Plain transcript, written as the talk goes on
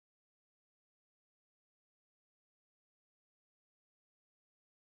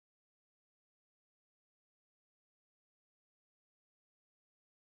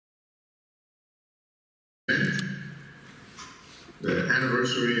the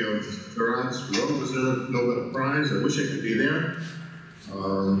anniversary of Gerard's well-deserved Nobel Prize. I wish I could be there.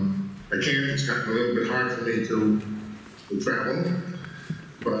 I can't. It's gotten a little bit hard for me to travel,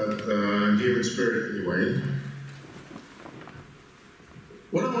 but I'm here in spirit anyway.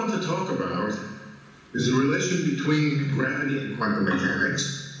 What I want to talk about is the relation between gravity and quantum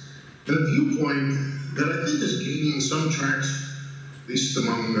mechanics, and a viewpoint that I think is gaining some traction, at least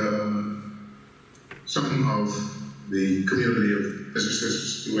among some of the community of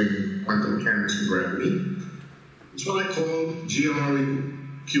physicists doing quantum mechanics and gravity. It's what I call GR equal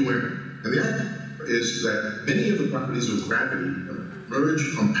QM. And the idea is that many of the properties of gravity emerge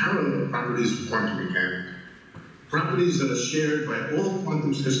from parallel properties of quantum mechanics, properties that are shared by all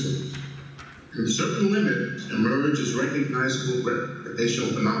quantum systems. And certain limits emerge as recognizable gravitational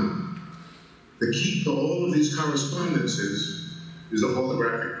phenomena. The key to all of these correspondences is the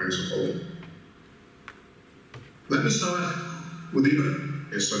holographic principle. Let me start with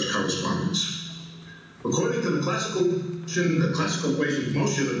the such correspondence. According to the classical equation of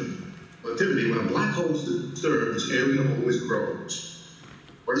motion of relativity, when a black hole is disturbed, its area always grows.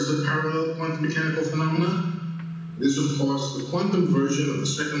 What is the parallel quantum mechanical phenomena? It is, of course, the quantum version of the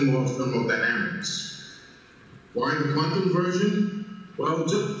second law of thermodynamics. Why the quantum version? Well,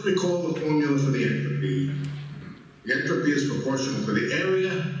 just recall the formula for the entropy. The entropy is proportional to the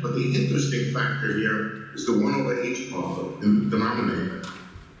area, but the interesting factor here is the 1/h part in the denominator.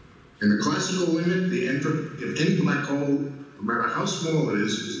 In the classical limit, the entropy of any black hole, no matter how small it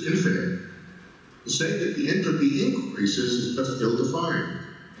is infinite. To say that the entropy increases is just ill-defined.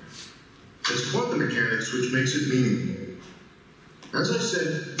 It's quantum mechanics which makes it meaningful. As I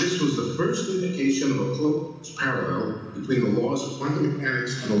said, this was the first indication of a close parallel between the laws of quantum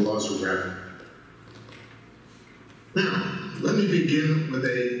mechanics and the laws of gravity. Now, let me begin with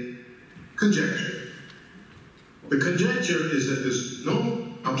a conjecture. The conjecture is that there's no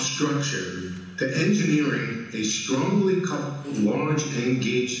obstruction to engineering a strongly coupled large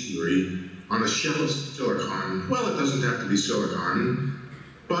N-gauge theory on a shell of silicon. Well, it doesn't have to be silicon,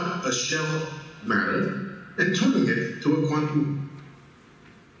 but a shell of matter, and turning it to a quantum.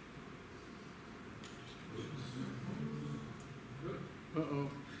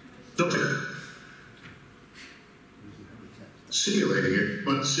 Simulating it,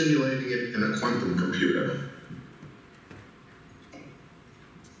 but simulating it in a quantum computer.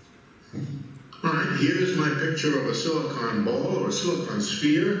 All right, here's my picture of a silicon ball or a silicon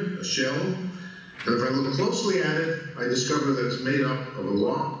sphere, a shell. And if I look closely at it, I discover that it's made up of a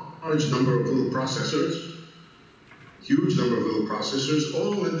large number of little processors, huge number of little processors,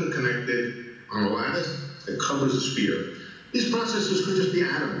 all interconnected on a lattice that covers the sphere. These processors could just be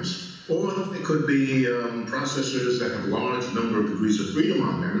atoms, or they could be processors that have a large number of degrees of freedom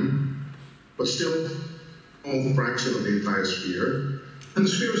on them, but still a fraction of the entire sphere. And the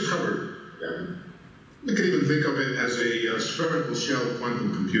sphere is covered. You can even think of it as a spherical shell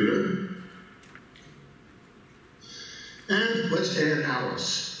quantum computer. And let's add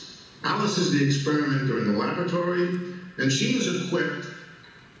Alice. Alice is the experimenter in the laboratory, and she is equipped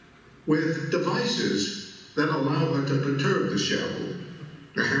with devices that allow her to perturb the shell.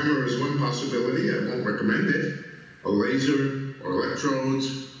 A hammer is one possibility. I won't recommend it. A laser or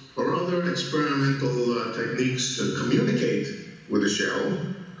electrodes or other experimental techniques to communicate with the shell,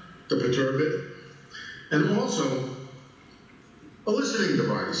 to perturb it. And also a listening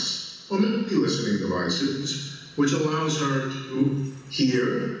device, or many listening devices, which allows her to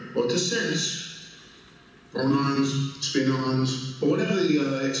hear or to sense phonons, spin-ons, or whatever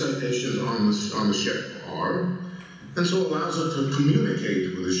the excitations on the shell are, and so allows her to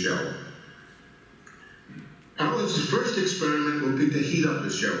communicate with the shell. Alice's first experiment will be to heat up the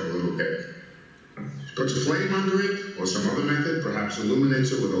shell a little bit. She puts a flame under it, or some other method, perhaps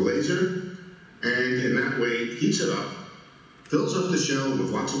illuminates it with a laser, and in that way heats it up, fills up the shell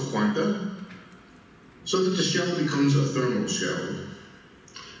with lots of quanta, so that the shell becomes a thermal shell.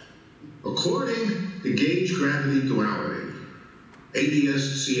 According to gauge gravity duality,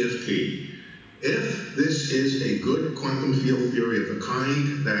 ADS-CFT, if this is a good quantum field theory of the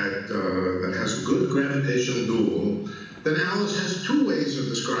kind that has a good gravitational dual, then Alice has two ways of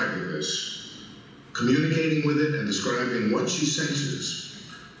describing this, communicating with it and describing what she senses.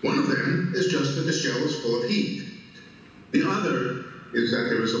 One of them is just that the shell is full of heat. The other is that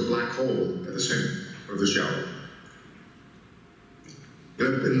there is a black hole at the center of the shell,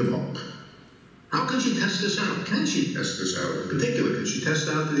 in the bulk. How can she test this out? Can she test this out? In particular, can she test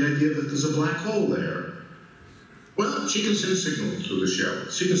out the idea that there's a black hole there? Well, she can send signals to the shell.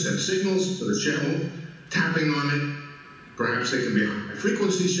 She can send signals to the shell, tapping on it. Perhaps they can be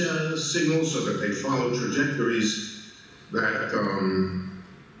high-frequency signals so that they follow trajectories that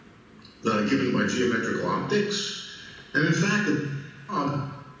are given by geometrical optics. And in fact, if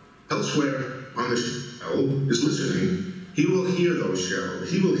elsewhere on the shell is listening, he will hear those shells,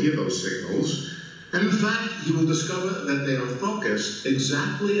 he will hear those signals, and in fact, he will discover that they are focused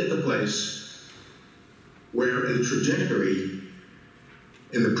exactly at the place where a trajectory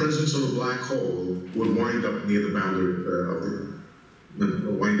in the presence of a black hole would wind up near the boundary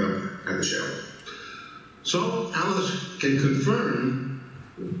wind up at the shell. So Alice can confirm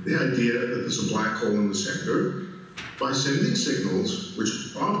the idea that there's a black hole in the center by sending signals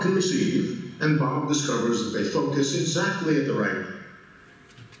which Bob can receive, and Bob discovers that they focus exactly at the right.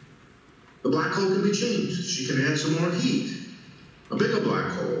 The black hole can be changed. She can add some more heat. A bigger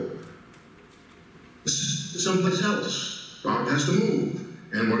black hole. Someplace else. Bob has to move.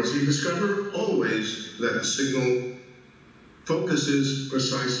 And what does he discover? Always that the signal focuses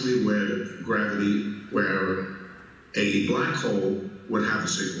precisely where where a black hole would have the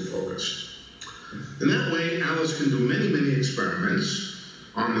signal focused. In that way, Alice can do many, many experiments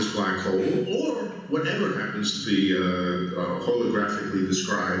on this black hole, or whatever happens to be holographically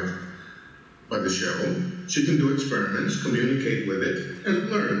described by the shell. She can do experiments, communicate with it, and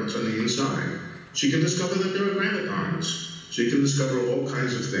learn what's on the inside. She can discover that there are gravitons. She can discover all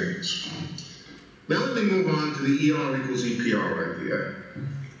kinds of things. Now let me move on to the ER equals EPR idea.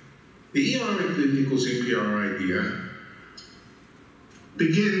 The ER equals EPR idea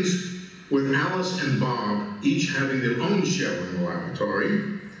begins with Alice and Bob each having their own shell in the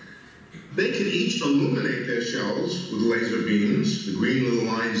laboratory. They can each illuminate their shells with laser beams. The green little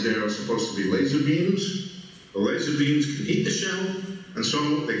lines there are supposed to be laser beams. The laser beams can heat the shell, and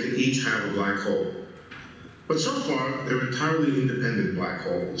so they can each have a black hole. But so far, they're entirely independent black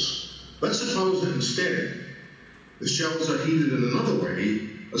holes. Let's suppose that instead, the shells are heated in another way.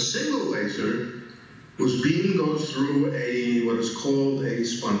 A single laser whose beam goes through what is called a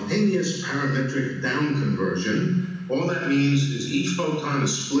spontaneous parametric down conversion. All that means is each photon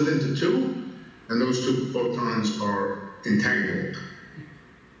is split into two, and those two photons are entangled.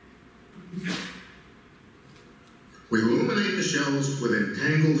 We illuminate the shells with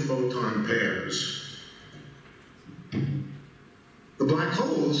entangled photon pairs. The black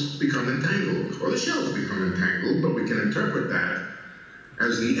holes become entangled, or the shells become entangled, but we can interpret that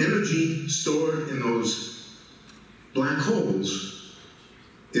as the energy stored in those black holes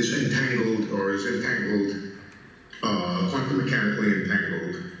is entangled, quantum mechanically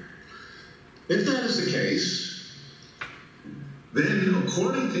entangled. If that is the case, then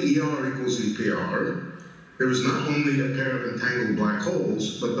according to ER equals EPR, there is not only a pair of entangled black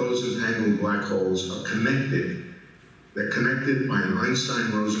holes, but those entangled black holes are connected. They're connected by an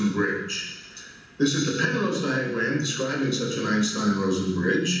Einstein-Rosen bridge. This is the Penrose diagram describing such an Einstein-Rosen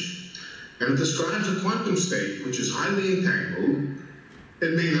bridge, and it describes a quantum state which is highly entangled.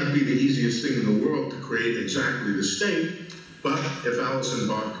 It may not be the easiest thing in the world to create exactly the state, but if Alice and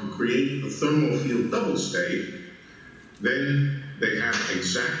Bob can create a thermal field double state, then they have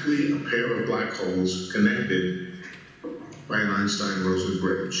exactly a pair of black holes connected by an Einstein-Rosen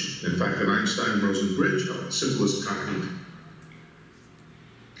bridge. In fact, an Einstein-Rosen bridge of the simplest kind.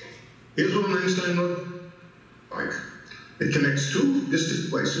 Here's what an Einstein-Rosen like. It connects two distant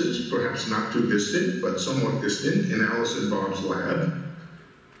places, perhaps not too distant, but somewhat distant, in Alice and Bob's lab.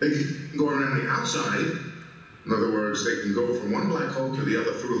 They can go around the outside. In other words, they can go from one black hole to the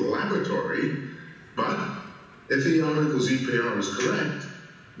other through the laboratory, but if ER equals EPR is correct,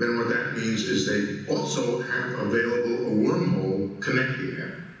 then what that means is they also have available a wormhole connecting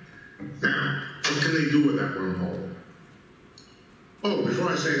them. Now, what can they do with that wormhole? Oh, before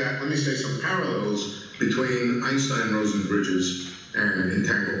I say that, let me say some parallels between Einstein-Rosen bridges and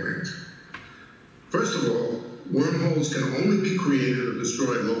entanglement. First of all, wormholes can only be created or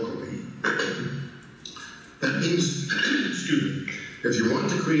destroyed locally. That means, excuse me, if you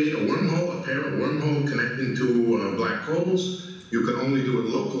want to create a wormhole, a pair of wormhole connecting two black holes, you can only do it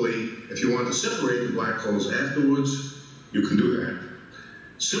locally. If you want to separate the black holes afterwards, you can do that.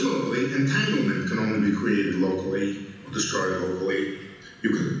 Similarly, entanglement can only be created locally or destroyed locally. You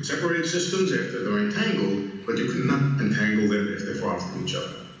can separate systems after they're entangled, but you cannot entangle them if they're far from each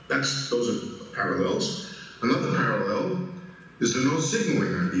other. Those are parallels. Another parallel is the no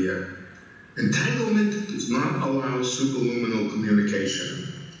signaling idea. Entanglement does not allow superluminal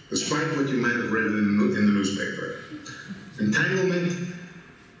communication, despite what you might have read in the newspaper. Entanglement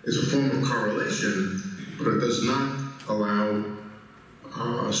is a form of correlation, but it does not allow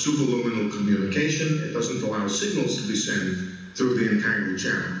superluminal communication. It doesn't allow signals to be sent through the entangled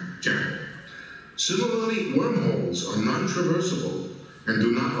channel. Similarly, wormholes are non-traversable and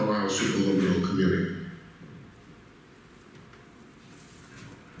do not allow superluminal communication.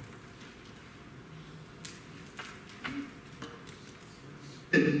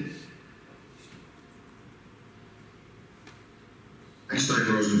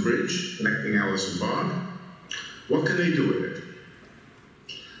 Einstein-Rosen bridge connecting Alice and Bob. What can they do with it?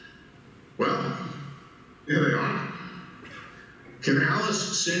 Well, here they are. Can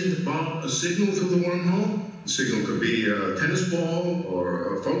Alice send Bob a signal through the wormhole? The signal could be a tennis ball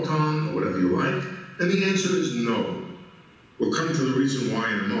or a photon or whatever you like. And the answer is no. We'll come to the reason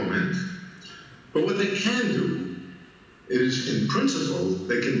why in a moment. But what they can do is, in principle,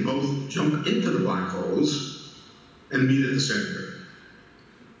 they can both jump into the black holes and meet at the center.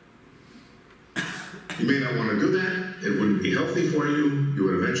 You may not want to do that. It wouldn't be healthy for you. You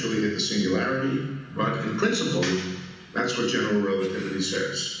would eventually hit the singularity. But in principle, that's what general relativity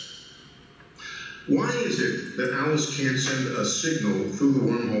says. Why is it that Alice can't send a signal through the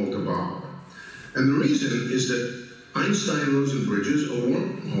wormhole to Bob? And the reason is that Einstein-Rosen bridges, or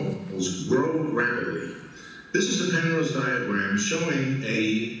wormholes, grow rapidly. This is a Penrose diagram showing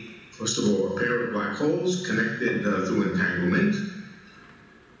first of all, a pair of black holes connected through entanglement.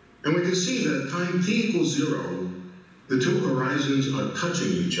 And we can see that at time t equals 0, the two horizons are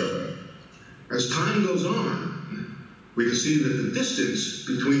touching each other. As time goes on, we can see that the distance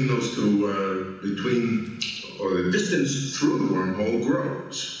between those two, the distance through the wormhole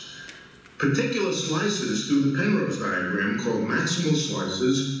grows. Particular slices through the Penrose diagram, called maximal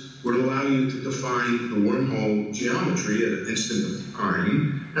slices, would allow you to define the wormhole geometry at an instant of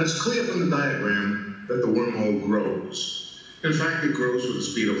time. And it's clear from the diagram that the wormhole grows. In fact, it grows with the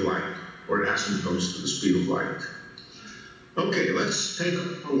speed of light, or it asymptotes to the speed of light. Okay, let's take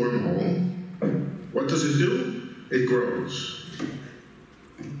a wormhole. What does it do? It grows.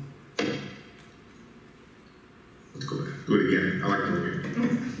 Let's go back. Do it again. I like doing it.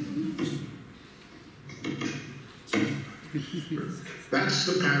 That's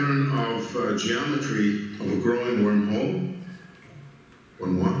the pattern of geometry of a growing wormhole.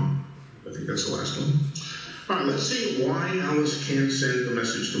 One more. I think that's the last one. All right, let's see why Alice can't send the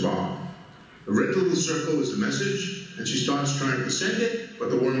message to Bob. The red little circle is the message, and she starts trying to send it, but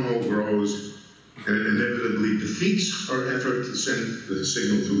the wormhole grows, and it inevitably defeats her effort to send the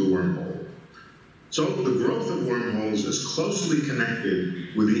signal through the wormhole. So the growth of wormholes is closely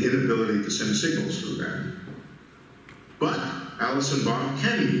connected with the inability to send signals through them. But Alice and Bob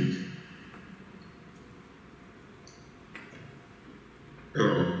can meet.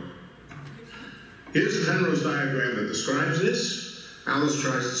 Hello. Here's the Penrose diagram that describes this. Alice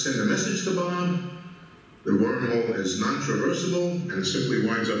tries to send a message to Bob. The wormhole is non-traversable, and it simply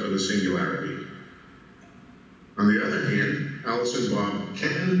winds up in the singularity. On the other hand, Alice and Bob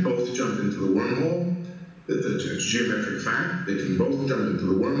can both jump into the wormhole. It's a geometric fact. They can both jump into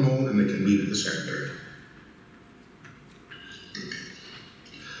the wormhole, and they can meet at the center.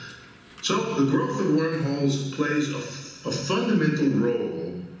 So the growth of wormholes plays a fundamental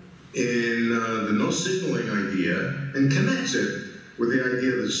role in the no signaling idea, and connects it with the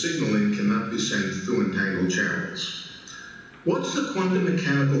idea that signaling cannot be sent through entangled channels. What's the quantum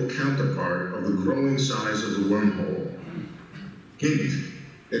mechanical counterpart of the growing size of the wormhole? Hint,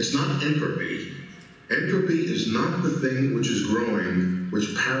 it's not entropy. Entropy is not the thing which is growing,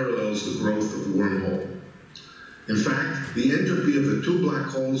 which parallels the growth of the wormhole. In fact, the entropy of the two black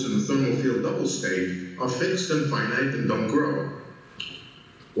holes in the thermal field double state are fixed and finite and don't grow.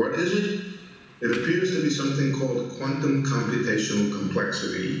 What is it? It appears to be something called quantum computational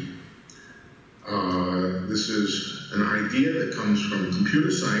complexity. This is an idea that comes from computer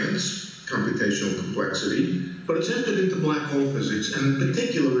science, computational complexity, but it's entered into black hole physics, and in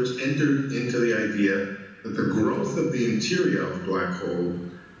particular, it's entered into the idea that the growth of the interior of a black hole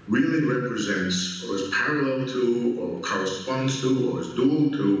really represents, or is parallel to, or corresponds to, or is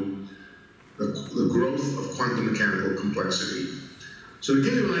dual to, the growth of quantum mechanical complexity. So to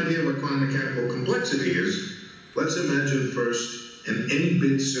give you an idea of what quantum mechanical complexity is, let's imagine first an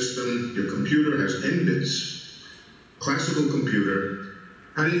n-bit system. Your computer has n bits, classical computer.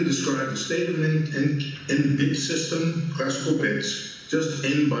 How do you describe the state of an n-bit system? Classical bits, just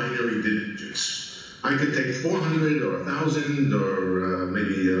n binary digits. I could take 400 or 1,000 or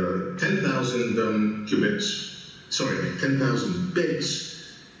maybe 10,000 qubits, sorry, 10,000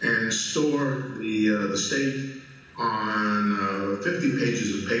 bits, and store the state on 50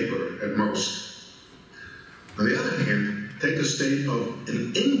 pages of paper at most. On the other hand, take a state of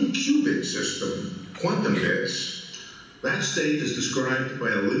an n-qubit system, quantum bits. That state is described by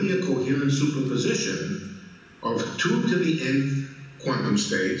a linear coherent superposition of 2 to the nth quantum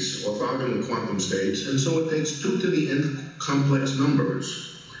states, orthogonal quantum states, and so it takes 2 to the nth complex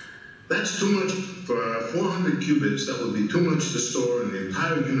numbers. That's too much for 400 qubits. That would be too much to store in the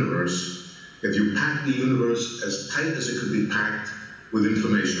entire universe if you pack the universe as tight as it could be packed with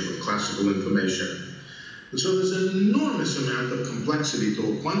information, with classical information. And so there's an enormous amount of complexity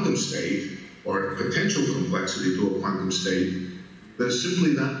to a quantum state, or potential complexity to a quantum state, that is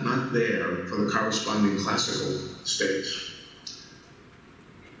simply not there for the corresponding classical state.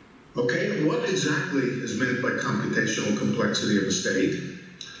 Okay, what exactly is meant by computational complexity of a state?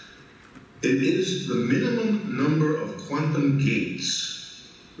 It is the minimum number of quantum gates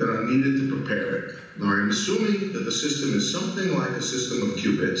that are needed to prepare it. Now, I'm assuming that the system is something like a system of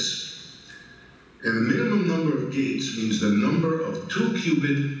qubits, and the minimum number of gates means the number of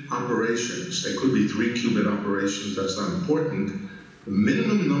 2-qubit operations. They could be 3-qubit operations, that's not important. The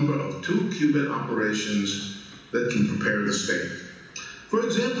minimum number of 2-qubit operations that can prepare the state. For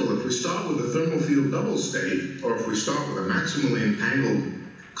example, if we start with a thermal field double state, or if we start with a maximally entangled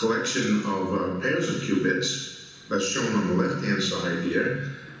collection of pairs of qubits, that's shown on the left-hand side here,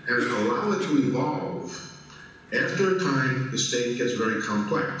 and allow it to evolve, after a time, the state gets very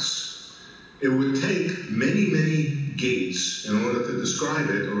complex. It would take many, many gates in order to describe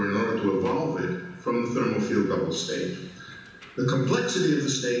it, or in order to evolve it from the thermal field double state. The complexity of the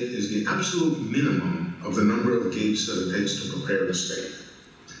state is the absolute minimum of the number of gates that it takes to prepare the state.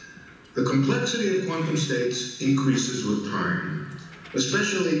 The complexity of quantum states increases with time,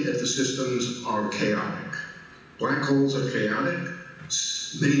 especially if the systems are chaotic. Black holes are chaotic,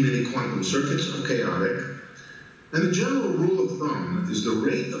 many quantum circuits are chaotic, and the general rule of thumb is the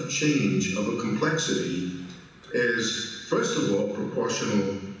rate of change of a complexity is, first of all,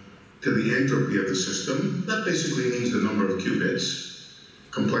 proportional to the entropy of the system. That basically means the number of qubits.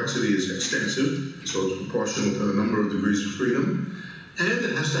 Complexity is extensive, so it's proportional to the number of degrees of freedom, and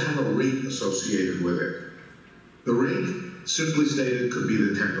it has to have a rate associated with it. The rate, simply stated, could be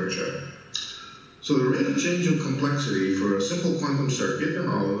the temperature. So the rate of change of complexity for a simple quantum circuit, and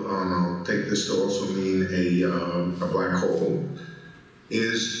I'll take this to also mean a black hole,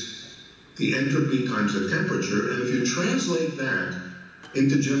 is the entropy times the temperature. And if you translate that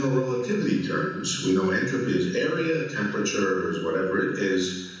into general relativity terms, we know entropy is area, temperature is whatever it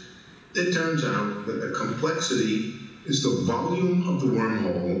is, it turns out that the complexity is the volume of the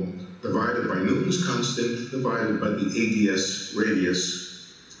wormhole divided by Newton's constant divided by the ADS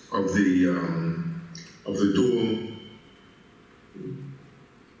radius of the dual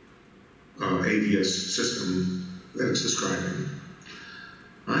ADS system that it's describing.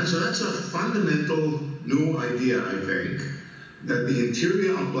 All right, so that's a fundamental new idea, I think, that the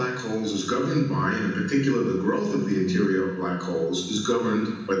interior of black holes is governed by, and in particular the growth of the interior of black holes is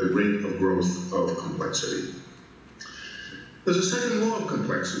governed by the rate of growth of complexity. There's a second law of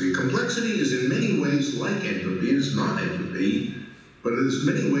complexity. Complexity is in many ways like entropy. It is not entropy, but in as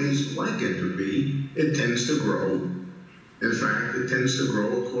many ways like entropy, it tends to grow. In fact, it tends to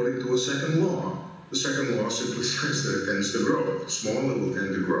grow according to a second law. The second law simply says that it tends to grow. If it's small, it will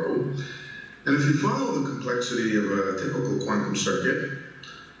tend to grow. And if you follow the complexity of a typical quantum circuit,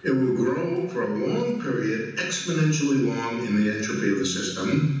 it will grow for a long period, exponentially long in the entropy of the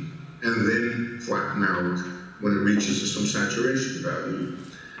system, and then flatten out when it reaches some saturation value.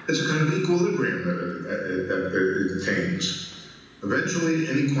 It's a kind of equilibrium that it attains. Eventually,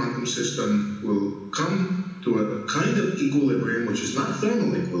 any quantum system will come to a kind of equilibrium, which is not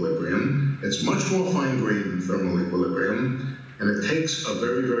thermal equilibrium. It's much more fine-grained than thermal equilibrium, and it takes a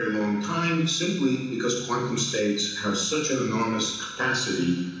very, very long time simply because quantum states have such an enormous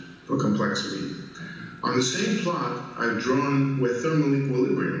capacity for complexity. On the same plot, I've drawn where thermal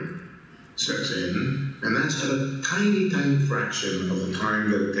equilibrium sets in, and that's at a tiny, tiny fraction of the time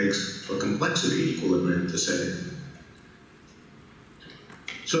that it takes for complexity equilibrium to set in.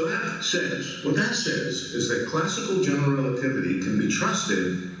 So what that says is that classical general relativity can be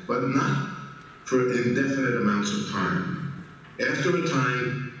trusted, but not for indefinite amounts of time. After a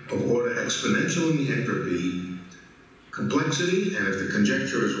time of order exponential in the entropy, complexity, and if the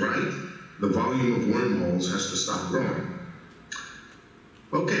conjecture is right, the volume of wormholes has to stop growing.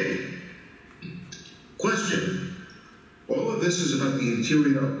 Okay, question. All of this is about the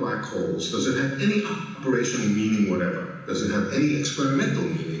interior of black holes. Does it have any operational meaning whatever? Does it have any experimental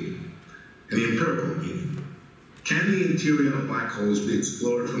meaning? Any empirical meaning? Can the interior of black holes be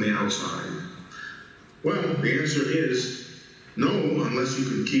explored from the outside? Well, the answer is no, unless you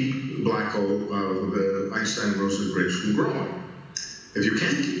can keep the black hole, the Einstein-Rosen bridge, from growing. If you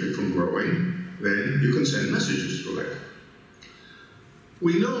can't keep it from growing, then you can send messages through it.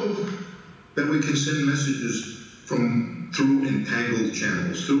 We know that we can send messages through entangled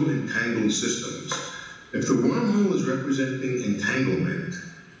channels, through entangled systems. If the wormhole is representing entanglement,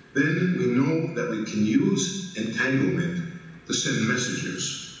 then we know that we can use entanglement to send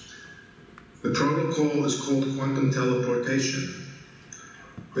messages. The protocol is called quantum teleportation.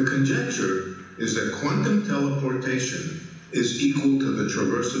 The conjecture is that quantum teleportation is equal to the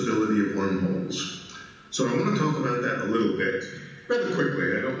traversability of wormholes. So I want to talk about that a little bit, rather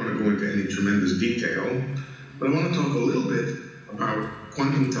quickly. I don't want to go into any tremendous detail, but I want to talk a little bit about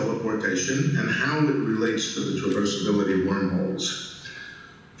quantum teleportation and how it relates to the traversability of wormholes.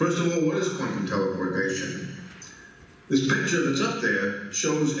 First of all, what is quantum teleportation? This picture that's up there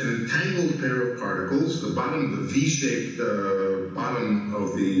shows an entangled pair of particles. The bottom, the V-shaped bottom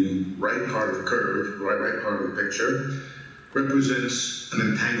of the right part of the curve, right part of the picture, represents an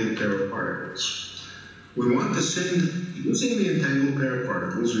entangled pair of particles. We want to send, using the entangled pair of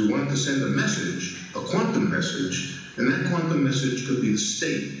particles, we want to send a message, a quantum message, and that quantum message could be the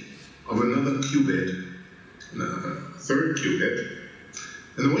state of another qubit, a third qubit.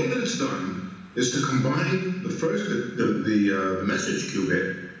 And the way that it's done is to combine the first, the message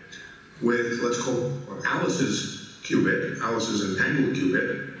qubit with, let's call Alice's qubit, Alice's entangled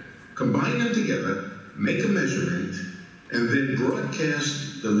qubit, combine them together, make a measurement, and then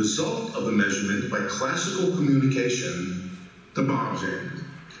broadcast the result of the measurement by classical communication to Bob's end.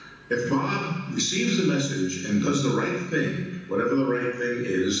 If Bob receives the message and does the right thing, whatever the right thing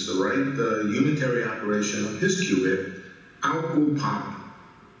is, the right unitary operation of his qubit, out will pop,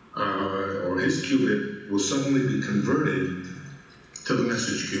 or his qubit will suddenly be converted to the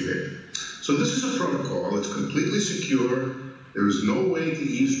message qubit. So this is a protocol. It's completely secure. There is no way to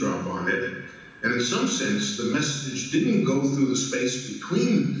eavesdrop on it. And in some sense, the message didn't go through the space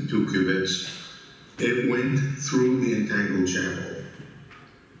between the two qubits. It went through the entangled channel.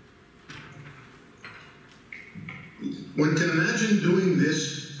 One can imagine doing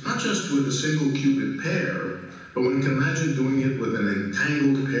this not just with a single qubit pair, but one can imagine doing it with an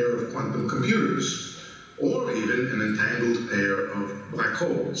entangled pair of quantum computers, or even an entangled pair of black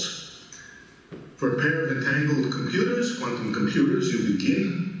holes. For a pair of entangled computers, quantum computers, you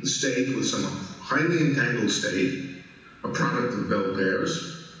begin the state with some highly entangled state, a product of bell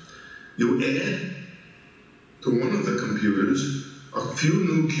pairs. You add to one of the computers a few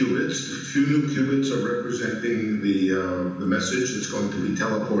new qubits. The few new qubits are representing the message that's going to be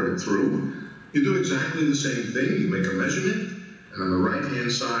teleported through. You do exactly the same thing. You make a measurement, and on the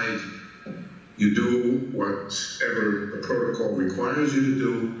right-hand side, you do whatever the protocol requires you to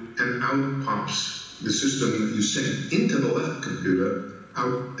do, and out pops the system that you sent into the left computer,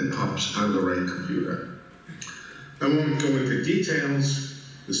 out and pops out of the right computer. I won't go into details.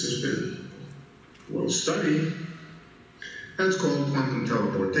 This has been well studied. That's called quantum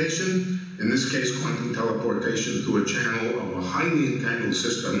teleportation. In this case, quantum teleportation through a channel of a highly entangled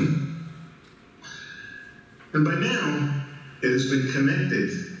system. And by now, it has been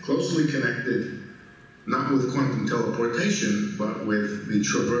connected, closely connected, not with quantum teleportation, but with the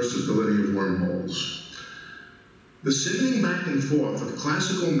traversability of wormholes. The sending back and forth of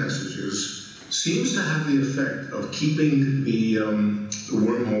classical messages seems to have the effect of keeping the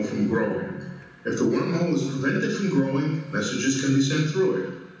wormhole from growing. If the wormhole is prevented from growing, messages can be sent through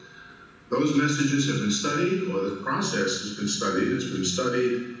it. Those messages have been studied, or the process has been studied. It's been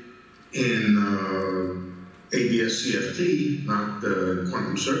studied in ADS-CFT, not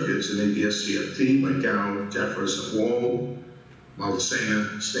quantum circuits, in ADS-CFT by Gao, Jeffers, and Wall,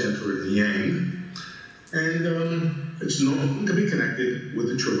 Malsena, Stanford, and Yang. And it's known to be connected with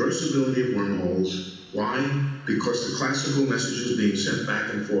the traversability of wormholes. Why? Because the classical messages being sent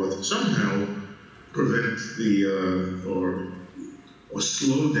back and forth somehow prevent the, or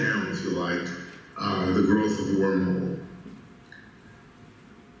slow down, if you like, the growth of the wormhole.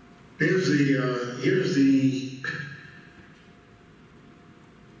 Here's the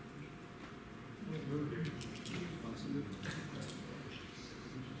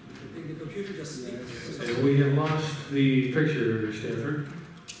computer just and we have lost the picture, Stanford.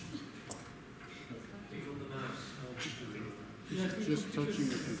 Just touching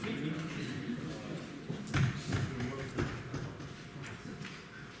the computer.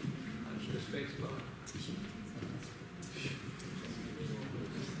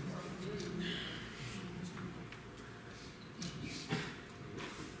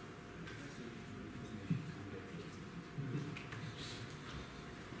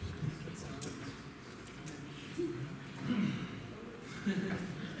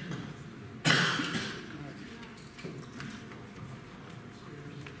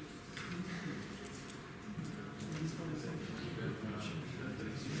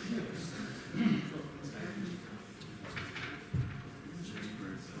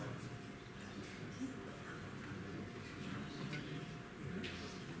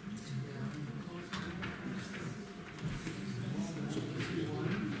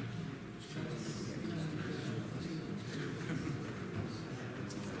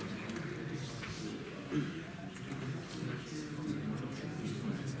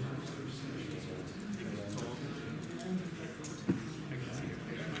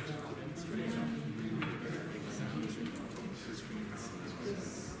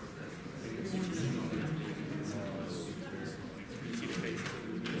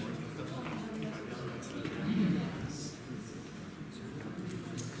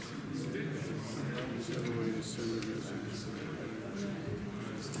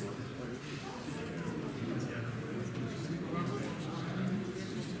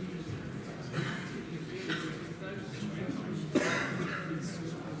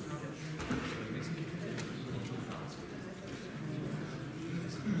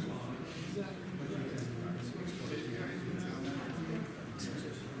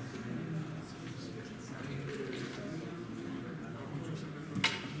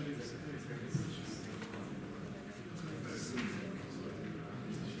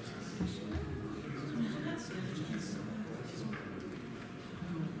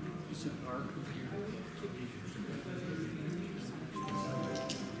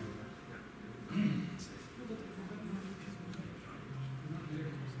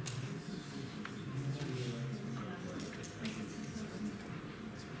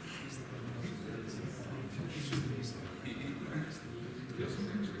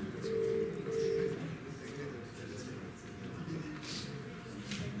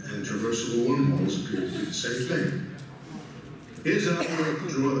 traversable wormholes appear to be the same thing. Here's another way to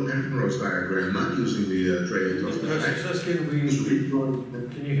draw the Penrose diagram, not using the Dreyer's Professor Susskind,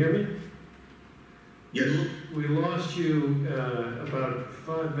 can you hear me? Yes. We lost you about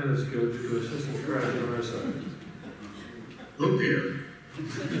 5 minutes ago due to a system crash on our side. Look here.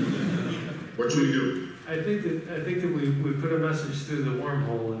 What should we do? I think that we put a message through the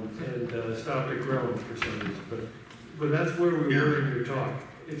wormhole and stopped it growing for some reason. But that's where we were in your talk.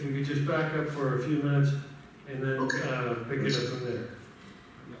 If you could just back up for a few minutes and then pick it up from there.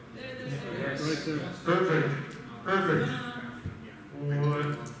 Right there. Perfect. Perfect.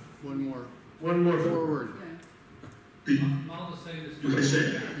 One more Forward. Did I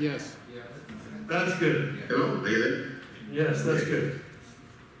say? Yes. That's good. Hello? Are you there? Yes, that's good.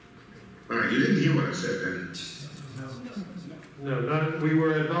 All right, you didn't hear what I said then. No, we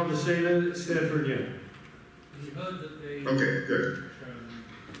were at Maldacena, Stanford, yeah. Okay, good.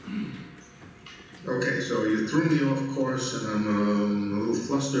 Okay, so you threw me off course and I'm a little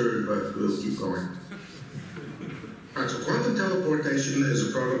flustered, but we'll keep going. All right, so quantum teleportation is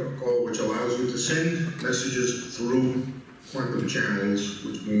a protocol which allows you to send messages through quantum channels,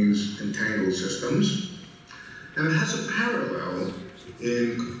 which means entangled systems. And it has a parallel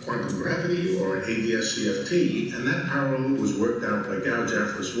in quantum gravity, or ADS-CFT, and that parallel was worked out by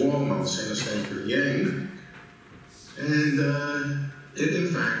Gauss-Jeffress Wall, Maldacena, Stanford, Yang. And it, in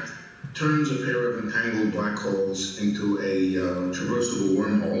fact, turns a pair of entangled black holes into a traversable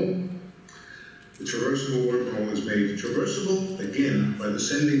wormhole. The traversable wormhole is made traversable, again, by the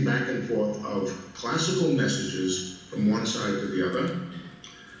sending back and forth of classical messages from one side to the other.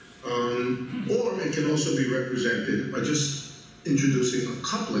 Or it can also be represented by just introducing a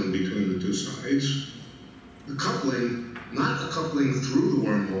coupling between the two sides. The coupling, not a coupling through the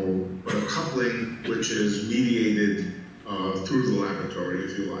wormhole, but a coupling which is mediated through the laboratory,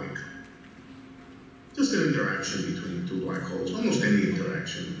 if you like. Just an interaction between the two black holes, almost any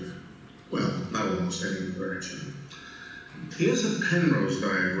interaction. Well, not almost any interaction. Here's a Penrose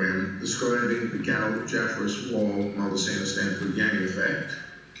diagram describing the Gauss-Jeffress Wall, Maldacena, Stanford, Yang effect.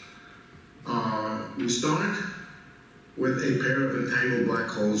 We start with a pair of entangled black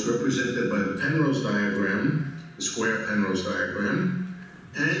holes represented by the Penrose diagram, the square Penrose diagram,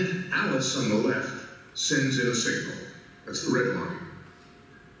 and Alice on the left sends in a signal. That's the red line.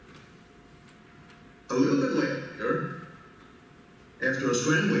 A little bit later, after a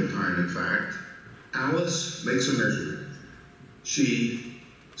scrambling time, in fact, Alice makes a measurement. She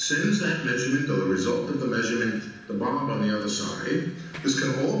sends that measurement, or the result of the measurement, to Bob on the other side. This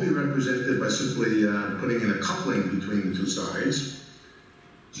can all be represented by simply putting in a coupling between the two sides.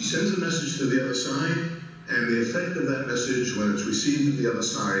 She sends a message to the other side, and the effect of that message when it's received at the other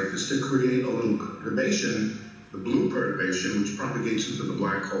side is to create a little perturbation, the blue perturbation, which propagates into the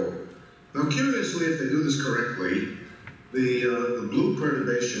black hole. Now, curiously, if they do this correctly, the blue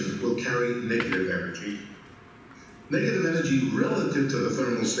perturbation will carry negative energy. Negative energy relative to the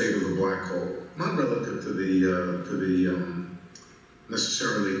thermal state of the black hole, not relative to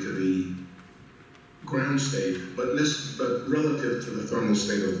necessarily to the ground state, but relative to the thermal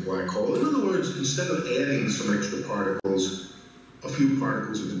state of the black hole. In other words, instead of adding some extra particles, a few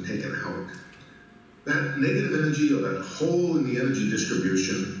particles have been taken out. That negative energy, or that hole in the energy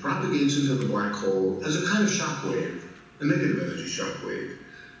distribution, propagates into the black hole as a kind of shock wave, a negative energy shock wave.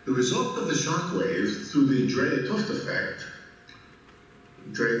 The result of the shock wave through the Dreyer's effect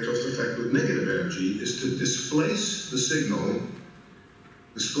with negative energy, is to displace the signal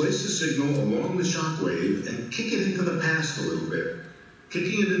along the shock wave and kick it into the past a little bit.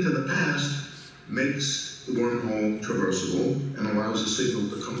 Kicking it into the past makes the wormhole traversable and allows the signal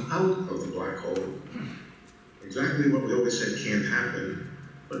to come out of the black hole. Exactly what we always said can't happen,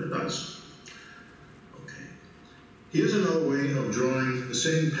 but it does. Okay. Here's another way of drawing the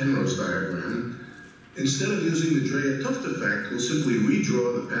same Penrose diagram. Instead of using the Dreyer's effect, we'll simply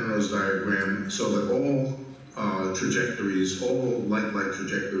redraw the Penrose diagram so that all trajectories, all light-like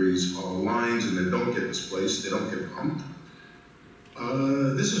trajectories are lines and they don't get displaced, they don't get bumped.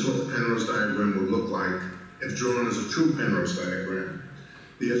 This is what the Penrose diagram would look like if drawn as a true Penrose diagram.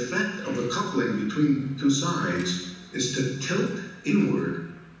 The effect of the coupling between two sides is to tilt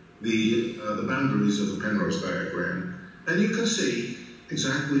inward the boundaries of the Penrose diagram. And you can see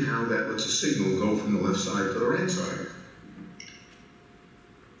exactly how that lets a signal go from the left side to the right side.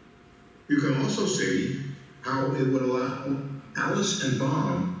 You can also see how it would allow Alice and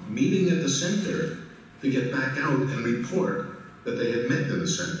Bob meeting at the center to get back out and report that they had met in the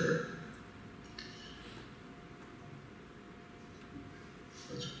center.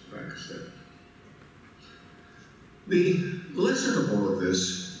 Let's go back a step. The lesson of all of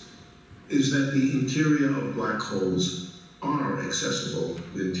this is that the interior of black holes are accessible.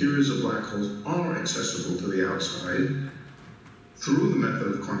 The interiors of black holes are accessible to the outside through the method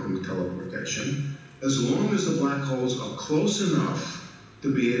of quantum teleportation, as long as the black holes are close enough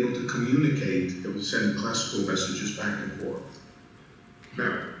to be able to communicate, to send classical messages back and forth.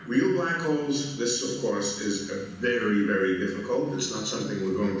 Now, real black holes, this of course is very, very difficult. It's not something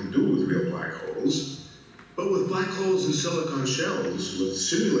we're going to do with real black holes. But with black holes in silicon shells, with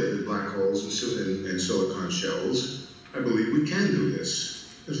simulated black holes in silicon shells, I believe we can do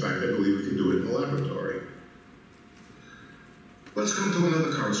this. In fact, I believe we can do it in the laboratory. Let's come to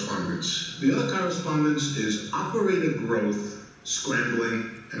another correspondence. The other correspondence is operator growth,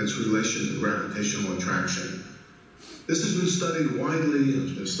 scrambling, and its relation to gravitational attraction. This has been studied widely, and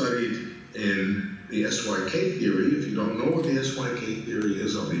it's been studied in the SYK theory. If you don't know what the SYK theory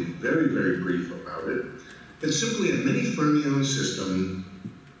is, I'll be very, very brief about it. It's simply a mini fermion system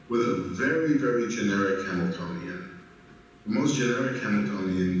with a very, very generic Hamiltonian. The most generic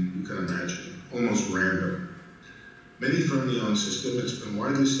Hamiltonian you can imagine, almost random. Mini fermion system, it's been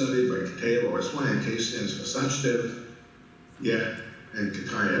widely studied by Kitaev, OSY, and K stands for Sachdev, and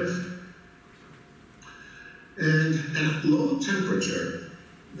Kitaev. And at low temperature,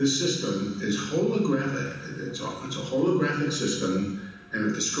 this system is holographic. It's a holographic system, and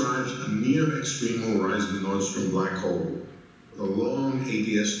it describes a near extremal Reisman-Nordstrom black hole with a long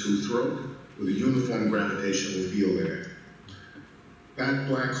ADS2 throat with a uniform gravitational field in it. That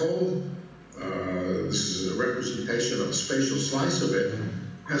black hole, this is a representation of a spatial slice of it,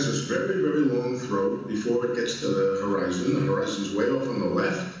 has this very, very long throat before it gets to the horizon. The horizon's way off on the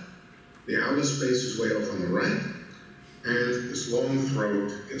left. The outer space is way off on the right. And this long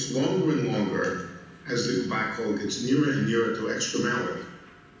throat gets longer and longer as the black hole gets nearer and nearer to extremality.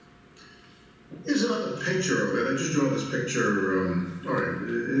 Here's another picture of it. I just draw this picture. All right,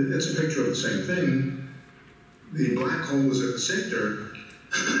 it's a picture of the same thing. The black hole is at the center,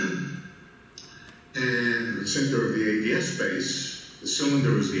 and the center of the ADS space. The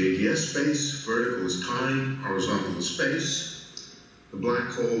cylinder is the ADS space, vertical is time, horizontal is space. The black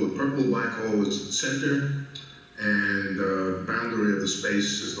hole, the purple black hole is at the center, and the boundary of the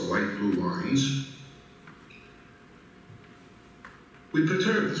space is the light blue lines. We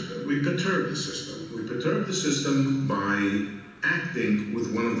perturb the system. We perturb the system by acting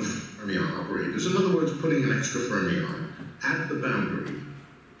with one of the fermion operators. In other words, putting an extra fermion at the boundary.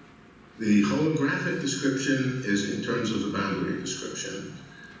 The holographic description is in terms of the boundary description.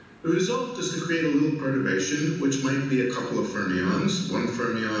 The result is to create a little perturbation, which might be a couple of fermions. One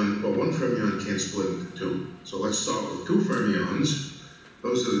fermion can't split into two. So let's start with two fermions.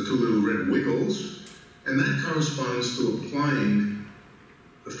 Those are the two little red wiggles. And that corresponds to applying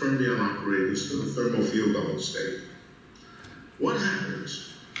the fermion operators to the thermal field double state. What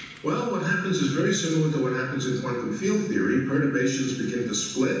happens? Well, what happens is very similar to what happens in quantum field theory. Perturbations begin to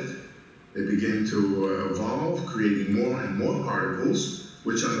split. They begin to evolve, creating more and more particles,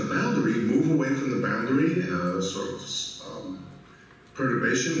 which on the boundary move away from the boundary in a sort of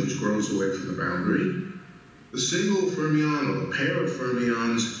perturbation which grows away from the boundary. The single fermion or the pair of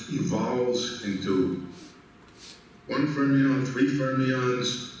fermions evolves into one fermion, three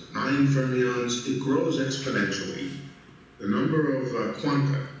fermions, 9 fermions. It grows exponentially. The number of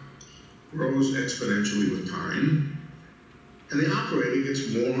quanta grows exponentially with time. And the operator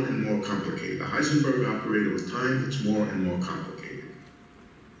gets more and more complicated. The Heisenberg operator with time gets more and more complicated.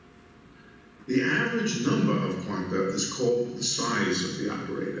 The average number of quanta is called the size of the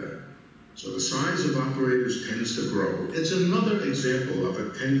operator. So the size of operators tends to grow. It's another example of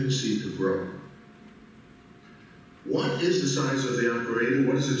a tendency to grow. What is the size of the operator?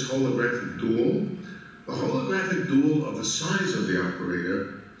 What is its holographic dual? The holographic dual of the size of the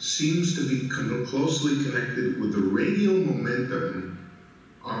operator seems to be closely connected with the radial momentum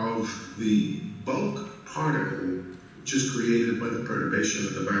of the bulk particle, which is created by the perturbation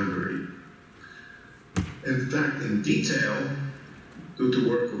of the boundary. In fact, in detail, due to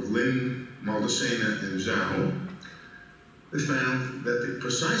work of Lin, Maldacena, and Zhao, they found that the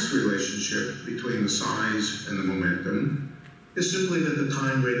precise relationship between the size and the momentum is simply that the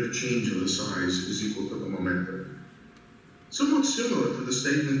time rate of change of the size is equal to the momentum. Somewhat similar to the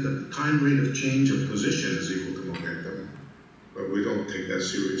statement that the time rate of change of position is equal to momentum, but we don't take that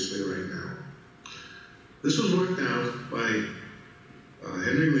seriously right now. This was worked out by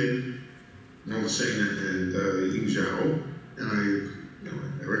Henry Lin, Maldacena, and Ying Zhao, and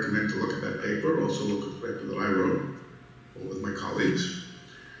I recommend to look at that paper, also look at the paper that I wrote with my colleagues.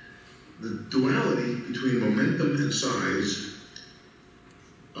 The duality between momentum and size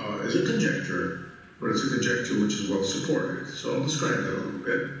is a conjecture, but it's a conjecture which is well supported. So I'll describe that a little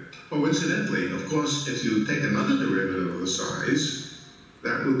bit. Oh, incidentally, of course, if you take another derivative of the size,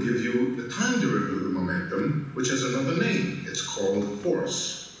 that will give you the time derivative of the momentum, which has another name. It's called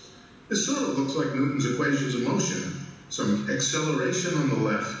force. This sort of looks like Newton's equations of motion. Some acceleration on the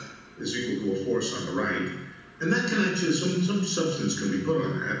left is equal to a force on the right. And that can actually, some substance can be put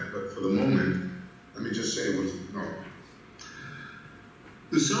on that, but for the moment, let me just say what's, no.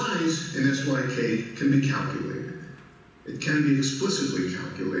 The size in SYK can be calculated. It can be explicitly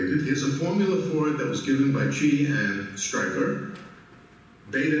calculated. Here's a formula for it that was given by Chi and Stryker.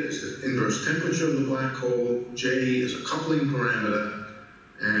 Beta is the inverse temperature of the black hole, J is a coupling parameter,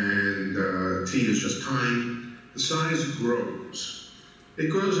 and T is just time. The size grows. It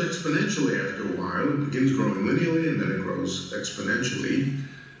grows exponentially after a while. It begins growing linearly and then it grows exponentially.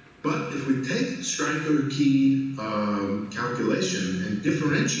 But if we take Stryker-Key calculation and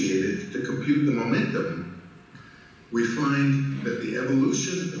differentiate it to compute the momentum, we find that the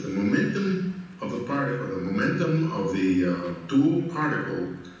evolution of the momentum of the particle, the momentum of the dual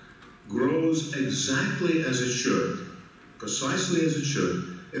particle, grows exactly as it should, precisely as it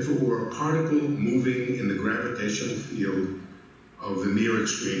should, if it were a particle moving in the gravitational field of the near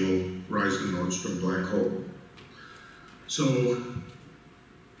extremal Reisner-Nordstrom black hole. So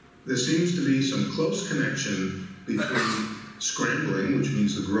there seems to be some close connection between scrambling, which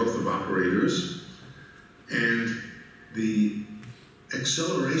means the growth of operators, and the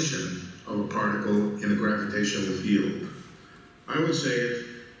acceleration of a particle in a gravitational field. I would say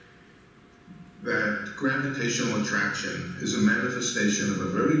that gravitational attraction is a manifestation of a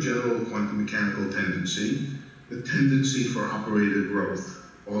very general quantum mechanical tendency, the tendency for operator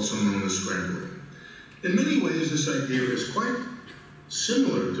growth, also known as scrambling. In many ways, this idea is quite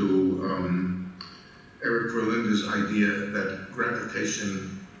similar to Eric Verlinde's idea that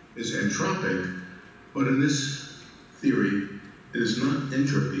gravitation is entropic, but in this theory, it is not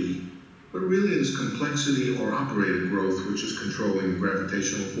entropy, but really it is complexity or operator growth which is controlling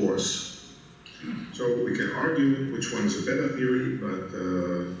gravitational force. So we can argue which one's a better theory, but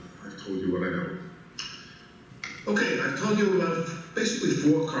I've told you what I know. Okay, I've told you about basically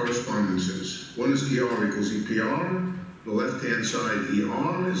four correspondences. One is ER equals EPR. The left-hand side,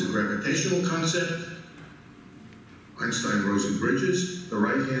 ER, is a gravitational concept. Einstein-Rosen-Bridges. The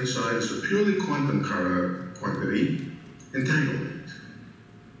right-hand side is a purely quantum quantity, entanglement.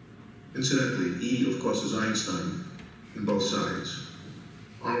 Incidentally, E, of course, is Einstein in both sides.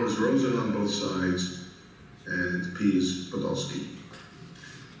 R is Rosen on both sides, and P is Podolsky.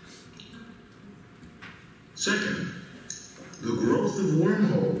 Second, the growth of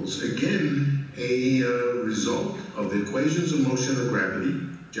wormholes, again, a result of the equations of motion of gravity,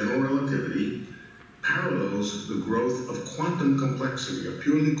 general relativity, parallels the growth of quantum complexity, a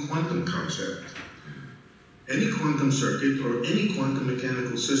purely quantum concept. Any quantum circuit or any quantum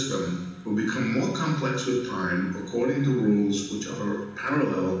mechanical system will become more complex with time according to rules which are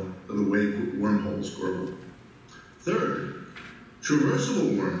parallel to the way wormholes grow. Third,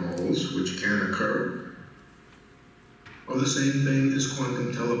 traversable wormholes, which can occur, are the same thing as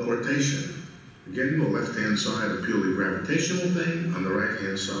quantum teleportation. Again, the left-hand side, a purely gravitational thing, on the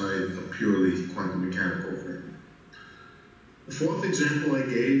right-hand side, a purely quantum mechanical thing. The fourth example I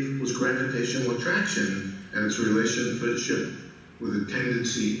gave was gravitational attraction and its relationship with a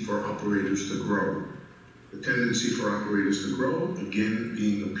tendency for operators to grow. The tendency for operators to grow, again,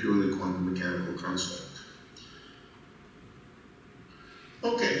 being a purely quantum mechanical concept.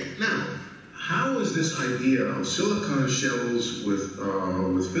 Okay, now, how is this idea of silicon shells with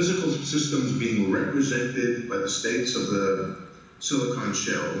physical systems being represented by the states of the silicon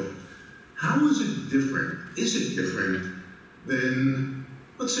shell, how is it different? Is it different than,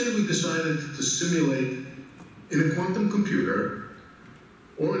 let's say we decided to simulate in a quantum computer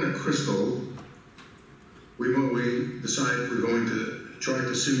or in a crystal, we decide we're going to try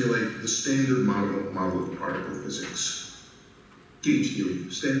to simulate the standard model of particle physics. Gauge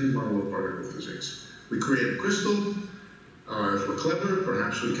theory, standard model of particle physics. We create a crystal. If we're clever,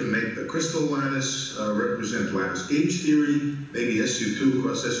 perhaps we can make the crystal lattice represent lattice gauge theory, maybe SU2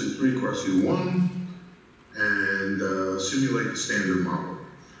 cross SU3 cross U1, and simulate the standard model.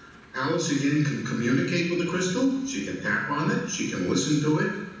 Alice, again, can communicate with the crystal. She can tap on it. She can listen to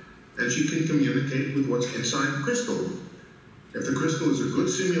it. And she can communicate with what's inside the crystal. If the crystal is a good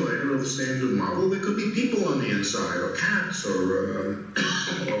simulator of the standard model, there could be people on the inside, or cats, or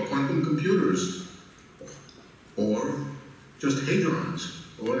quantum computers, or just hadrons,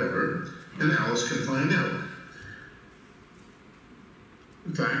 or whatever, and Alice can find out.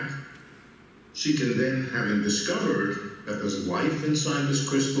 In fact, she can then, having discovered that there's life inside this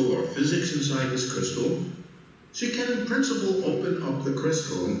crystal or physics inside this crystal, she can in principle open up the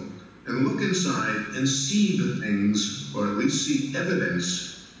crystal and look inside and see the things, or at least see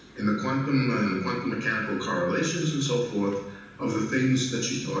evidence in the quantum mechanical correlations and so forth of the things that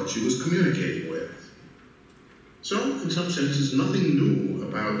she thought she was communicating with. So, in some sense, there's nothing new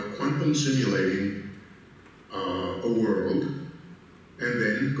about quantum simulating a world and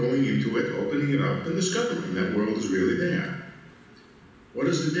then going into it, opening it up, and discovering that world is really there. What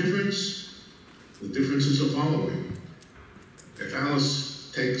is the difference? The difference is the following. If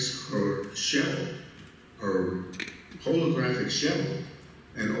Alice takes her shell, her holographic shell,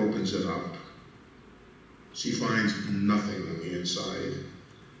 and opens it up, she finds nothing on the inside.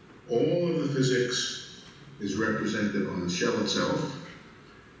 All of the physics is represented on the shell itself,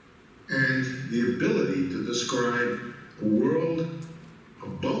 and the ability to describe a world, a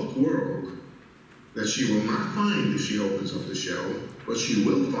bulk world, that she will not find if she opens up the shell, but she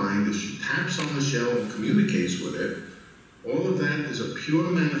will find if she taps on the shell and communicates with it. All of that is a pure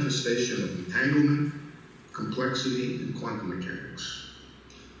manifestation of entanglement, complexity, and quantum mechanics.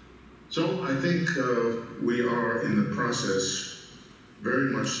 So I think we are in the process, very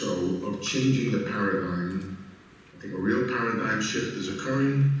much so, of changing the paradigm. I think a real paradigm shift is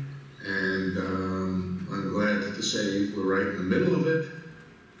occurring, and I'm glad to say we're right in the middle of it.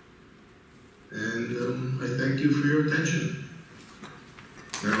 And I thank you for your attention.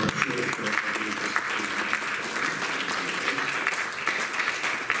 Now, I'm sure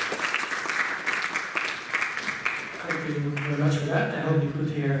Thank you very much for that. I hope you could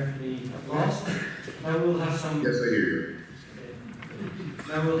hear the applause. Now we'll have some. Yes, I hear you.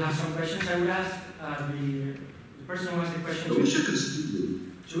 Now we'll have some questions. I would ask the person who asked the question I wish I could see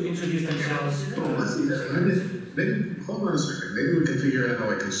you. to introduce themselves. Oh, let's see that. Maybe, hold on a second. Maybe we can figure out how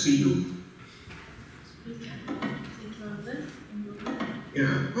I can see you.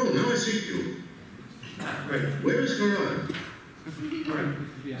 Yeah. Oh, now I see you. Great. Where is Farad? All right.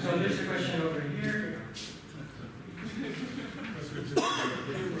 So there's a question over here.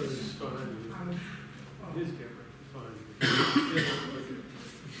 His camera is fine.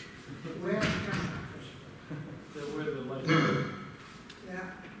 Where the camera? Where the light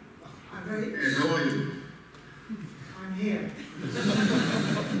Yeah, I'm very. And how are you? I'm here.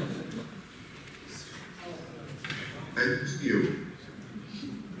 I see you.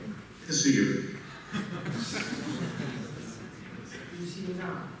 I see you. You see me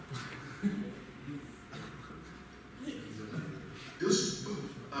now. Just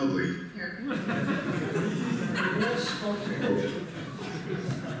ugly. Yes, okay.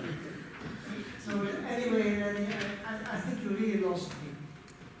 So anyway, I think you really lost me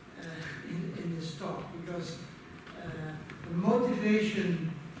in this talk, because the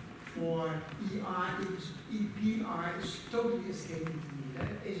motivation for ER EPR is totally escaping to me.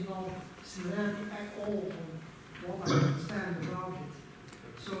 There is no similarity at all from what I understand about it.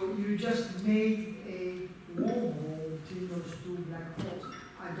 So you just made a wormhole between those two black holes.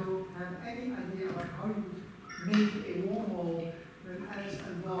 I don't have any idea about how you would make a wormhole when Alice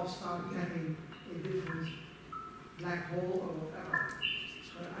and Bob start having a different black hole or whatever.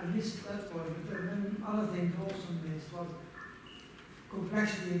 But I missed that point. But then other things also missed. What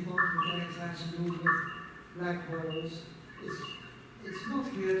complexity in quantum mechanics has to do with black holes. It's not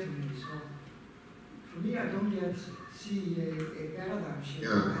clear to me. So for me, I don't yet see a paradigm shift.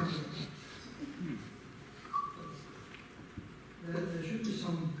 Yeah. There should be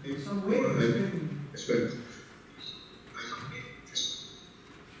some way of explaining.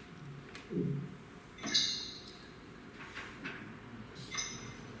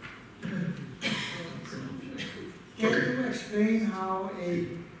 Can you explain how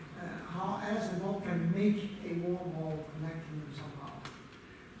Alice and Bob can make a wormhole connecting them somehow?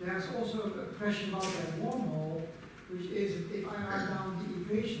 There's also a question about that wormhole, which is if I write down the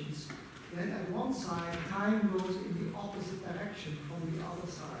equations, then at one side time goes in the opposite direction from the other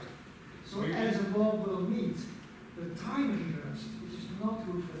side. So Alice and Bob will meet, the time reversed, which is not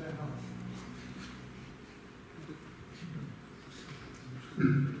good for their health.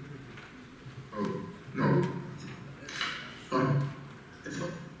 Oh, no.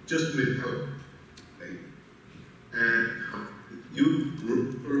 Just a minute. And you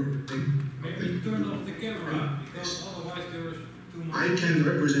maybe turn off the camera, because otherwise there is too much. I can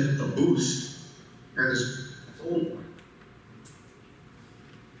represent a boost as one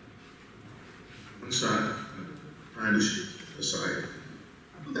side and the side.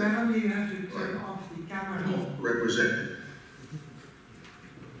 Apparently you have to turn off the camera. Represented.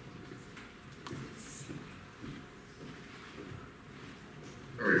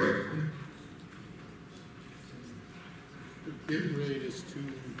 Very well.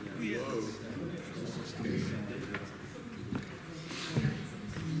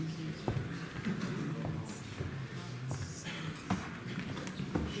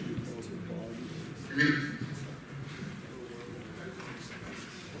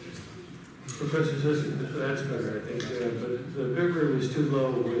 Professor Susskind, that's better, I think, but the bitrate was too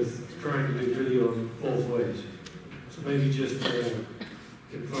low with trying to do video both ways. So maybe just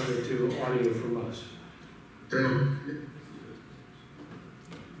confine it to audio from us. Turn on.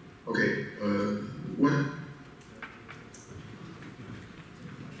 Okay, what?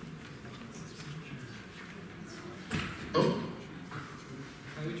 Oh,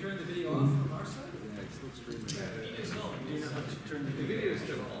 Can we turn the video off from our side? The video is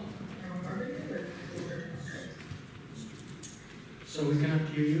still on. So we cannot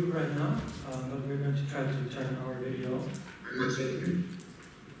hear you right now, but we're going to try to turn our video off. I'm not saying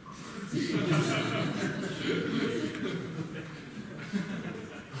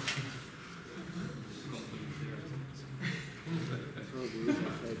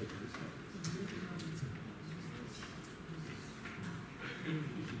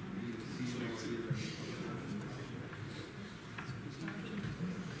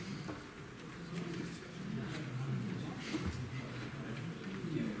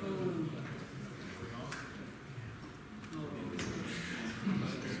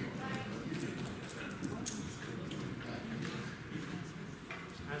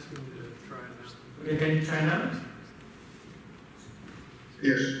Okay, can you try now?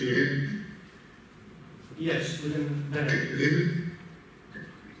 yes, do you hear me? Yes, we can Okay, better. you hear me?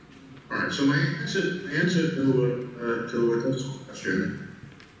 All right, so my answer to this question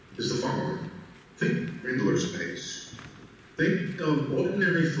is the following. Think regular space. Think of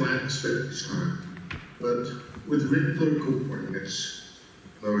ordinary flat space-time, but with regular coordinates.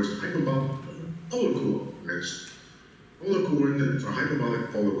 In other words, hyperbolic polar coordinates. Polar coordinates are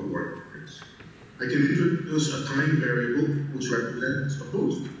hyperbolic polar coordinates. I can introduce a time variable which represents a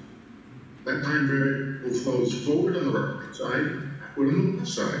boost. That time variable flows forward on the right side, backward on the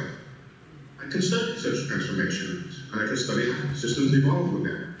left side. I can study such transformations, and I can study how systems evolve with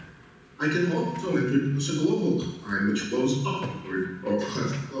them. I can also introduce a global time which flows upward or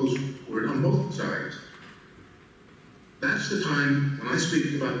flows forward on both sides. That's the time, when I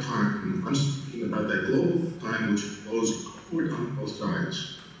speak about time, I'm speaking about that global time which flows upward on both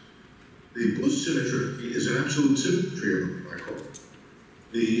sides. The boost symmetry is an absolute symmetry of the black hole.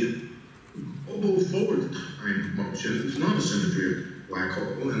 The global forward time motion is not a symmetry of the black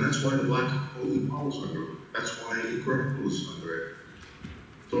hole, and that's why the black hole evolves under it. That's why it grows under it.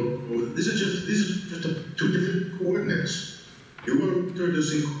 So these are just two different coordinates. You are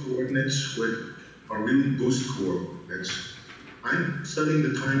introducing coordinates which are really boost coordinates. I'm studying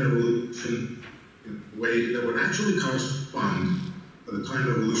the time evolution in a way that would actually correspond to the time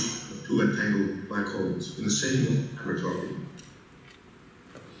evolution of two entangled black holes in the same laboratory.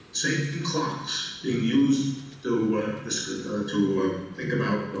 Same clocks being used to think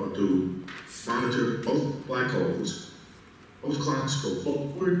about or to monitor both black holes. Both clocks go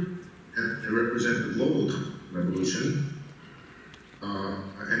forward and they represent the global time evolution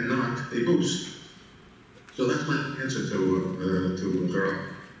and not a boost. So that's my answer to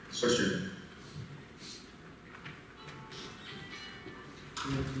her question.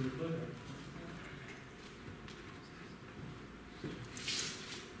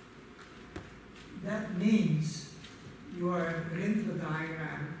 That means your Rindler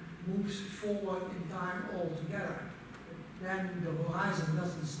diagram moves forward in time altogether. Then the horizon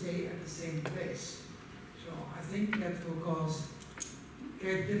doesn't stay at the same place. So I think that will cause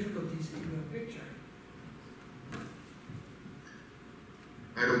great difficulties in your picture.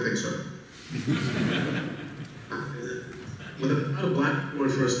 I don't think so. Without a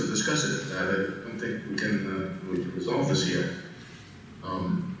blackboard for us to discuss it, I don't think we can resolve this here.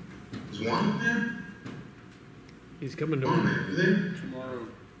 Is Juan there? He's coming Juan, tomorrow. you there? Tomorrow.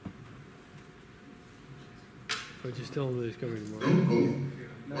 But just tell him that he's coming No? tomorrow.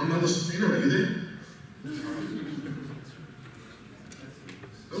 Oh, Juan Malacino, are you there?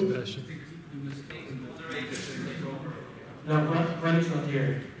 Oh, Sebastian. No, Juan is not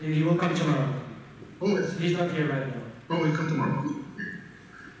here. He will come tomorrow. oh, He's not here right now. oh, we come tomorrow.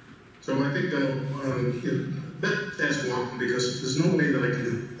 So I think that that's Juan, because there's no way that I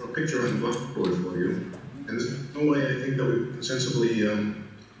can draw a picture on the blackboard for you. And there's no way I think that we can sensibly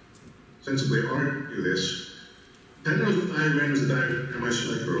argue this. Penrose diagram is a diagram I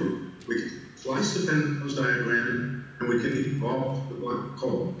select through. We can slice the Penrose diagram and we can evolve the black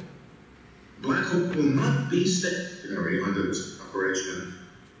hole. Black hole will not be stationary under this operation.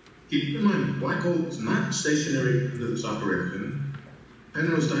 Keep in mind, black hole is not stationary under this operation.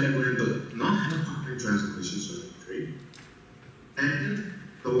 Penrose diagram does not have time translation symmetry, and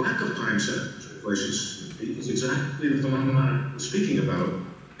the lack of time translation symmetry is exactly the phenomenon we're speaking about,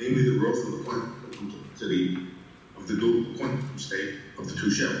 namely the growth of the quantum complexity of the dual quantum state of the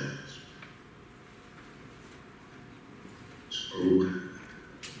two shells. So,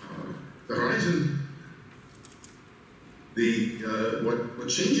 the horizon, what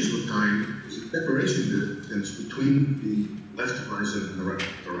changes with time is the separation distance between the left horizon and the right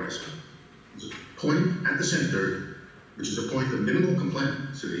horizon. There's a point at the center, which is a point of minimal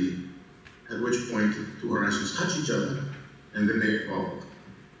complexity, at which point the two horizons touch each other, and then they evolve.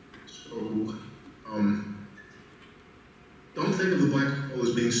 So, don't think of the black hole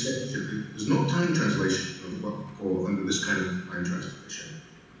as being stationary. There's no time translation of the black hole under this kind of time translation.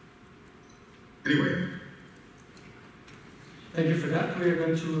 Anyway. Thank you for that. We are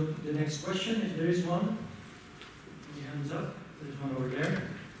going to the next question, if there is one. Any hands up? There's one over there.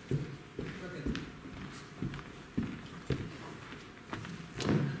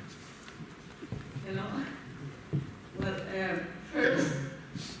 Hello. Well, first,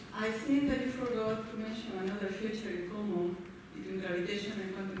 I think that you forgot to mention another feature in common between gravitation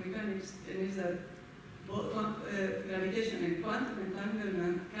and quantum mechanics, and is that both gravitation and quantum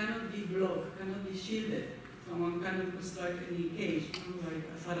entanglement cannot be blocked, cannot be shielded. So one cannot construct any cage, like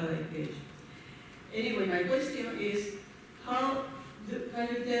a Faraday cage. Anyway, my question is, how can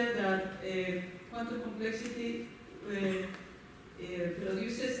you tell that quantum complexity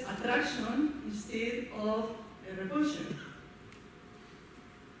produces attraction instead of repulsion?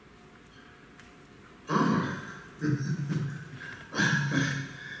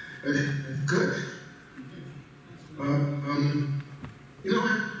 Good. You know, I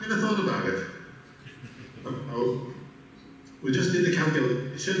never thought about it. We just did the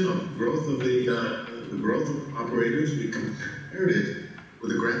calculation of growth of the growth of operators. We compared it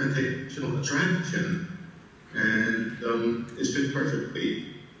with the gravitational attraction, and it fit perfectly.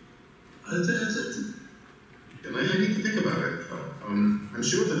 And I need to think about it. I'm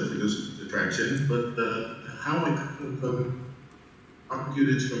sure that it produces attraction, but how I could argue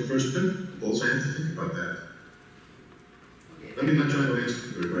it from first principles, I have to think about that. Okay. Let me not try to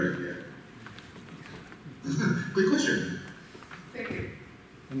answer it right yet. Good question. Thank you.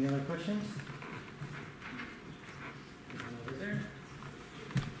 Any other questions? Over there.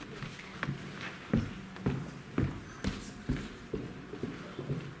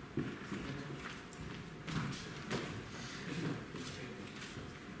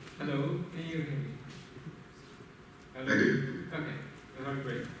 Hello, can you hear me? Hello? I do. Okay, well,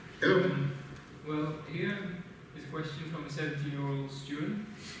 great. Hello. Well, here is a question from a 17-year-old student.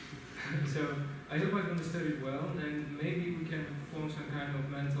 So, I hope I've understood it well, and maybe we can perform some kind of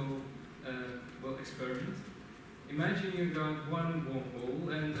mental, experiment. Imagine you've got one wormhole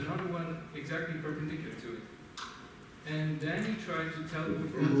and another one exactly perpendicular to it. And then you try to tell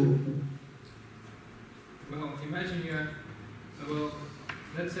which one. Well, imagine you have,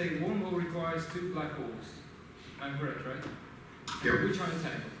 let's say wormhole requires two black holes. I'm correct, right? Yeah. Which are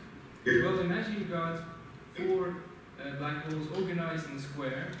entangled. Yeah. Well, imagine you've got four black holes organized in a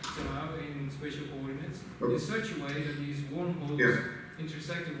square, somehow in spatial coordinates, in such a way that these wormholes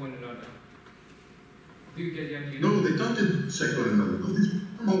intersect with one another. Do you get the idea? No, they don't intersect one another. No, these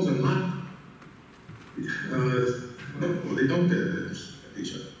wormholes are not. No, they don't intersect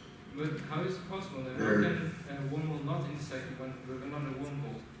each other. But how is it possible then? How can a wormhole not intersect with another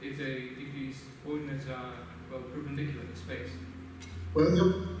wormhole if these coordinates are perpendicular in space? Well,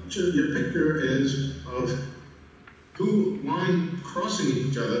 your picture is of two lines crossing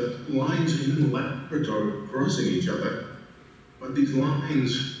each other, lines in the laboratory crossing each other, but these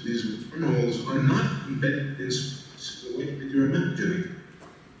lines, these wormholes, are not embedded in the way that you're imagining.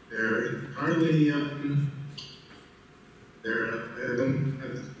 They're entirely, I don't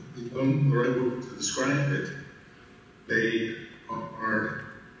know the right word to describe it.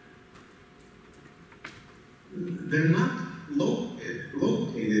 They're not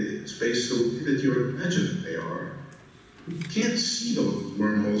located in space the way that you're imagining they are. You can't see those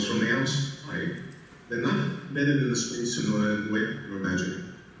wormholes from the outside. They're not embedded in the space in the way you're imagining.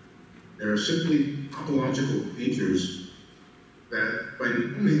 They're simply topological features that by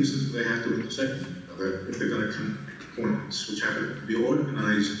no means they have to intersect each other if they're going to connect points, which happen to be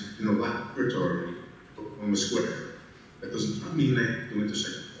organized in the laboratory on the square. That does not mean they have to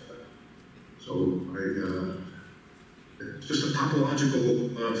intersect each other. So it's just a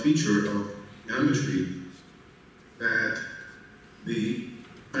topological feature of geometry that the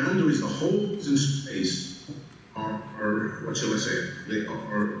boundaries, the holes in space are what shall I say, they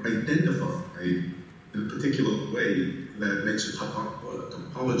are identified in a particular way that makes a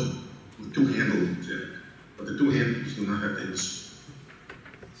topology with two handles in it. But the two handles do not have ends.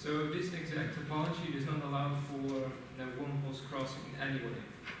 So this exact topology does not allow for the wormholes crossing in any way.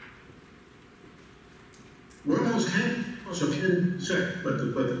 Wormholes can also intersect, but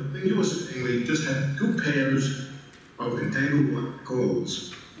the thing you were saying, we just have two pairs of entangled black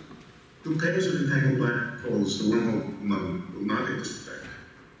holes. Two pairs of entangled black holes, the wormhole will not intersect.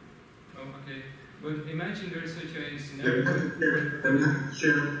 Oh, okay. But imagine there is such a They would scenario have to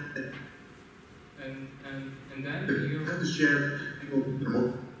share, and then they you have to share in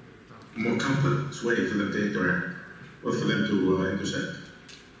a more complex way for them to interact, or for them to intersect.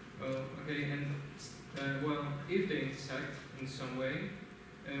 okay, and well, if they intersect in some way,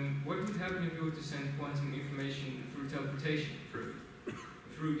 what would happen if you were to send quantum information through teleportation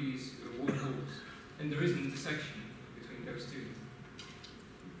through these wormholes, and there is an intersection between those two?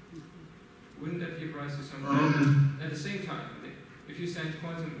 Wouldn't that give rise to some at the same time? If you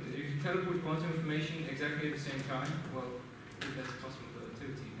teleport quantum information exactly at the same time, well, that's possible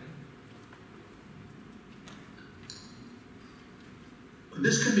relativity, then?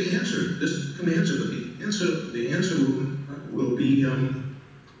 This can be answered. This can be answered, but the answer will be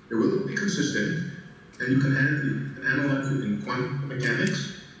it will be consistent, and you can analyze it in quantum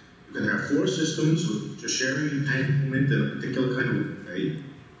mechanics. You can have four systems with just sharing entanglement in a particular kind of way,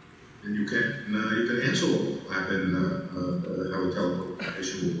 and you can answer what will happen, how the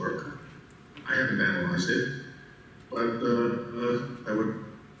teleportation will work. I haven't analyzed it, but I would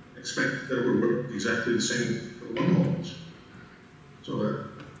expect that it would work exactly the same for the wormholes. So,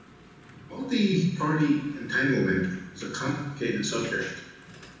 multi-party entanglement is a complicated subject,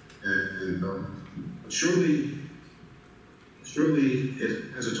 and surely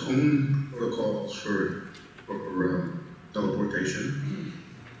it has its own protocols for teleportation.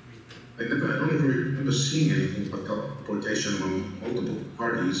 I don't ever remember seeing anything about teleportation among multiple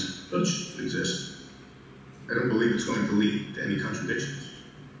parties, but it should exist. I don't believe it's going to lead to any contradictions.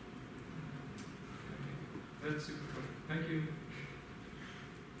 That's super cool. Thank you.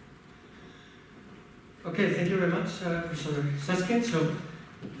 Okay, thank you very much, Professor Susskind. So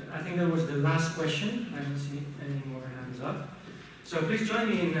I think that was the last question. I don't see any more hands up. So please join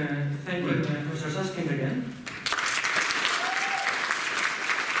me in thanking Professor Susskind again.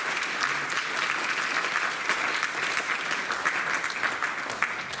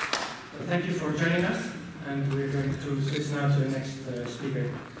 Thank you for joining us, and we're going to switch now to the next speaker.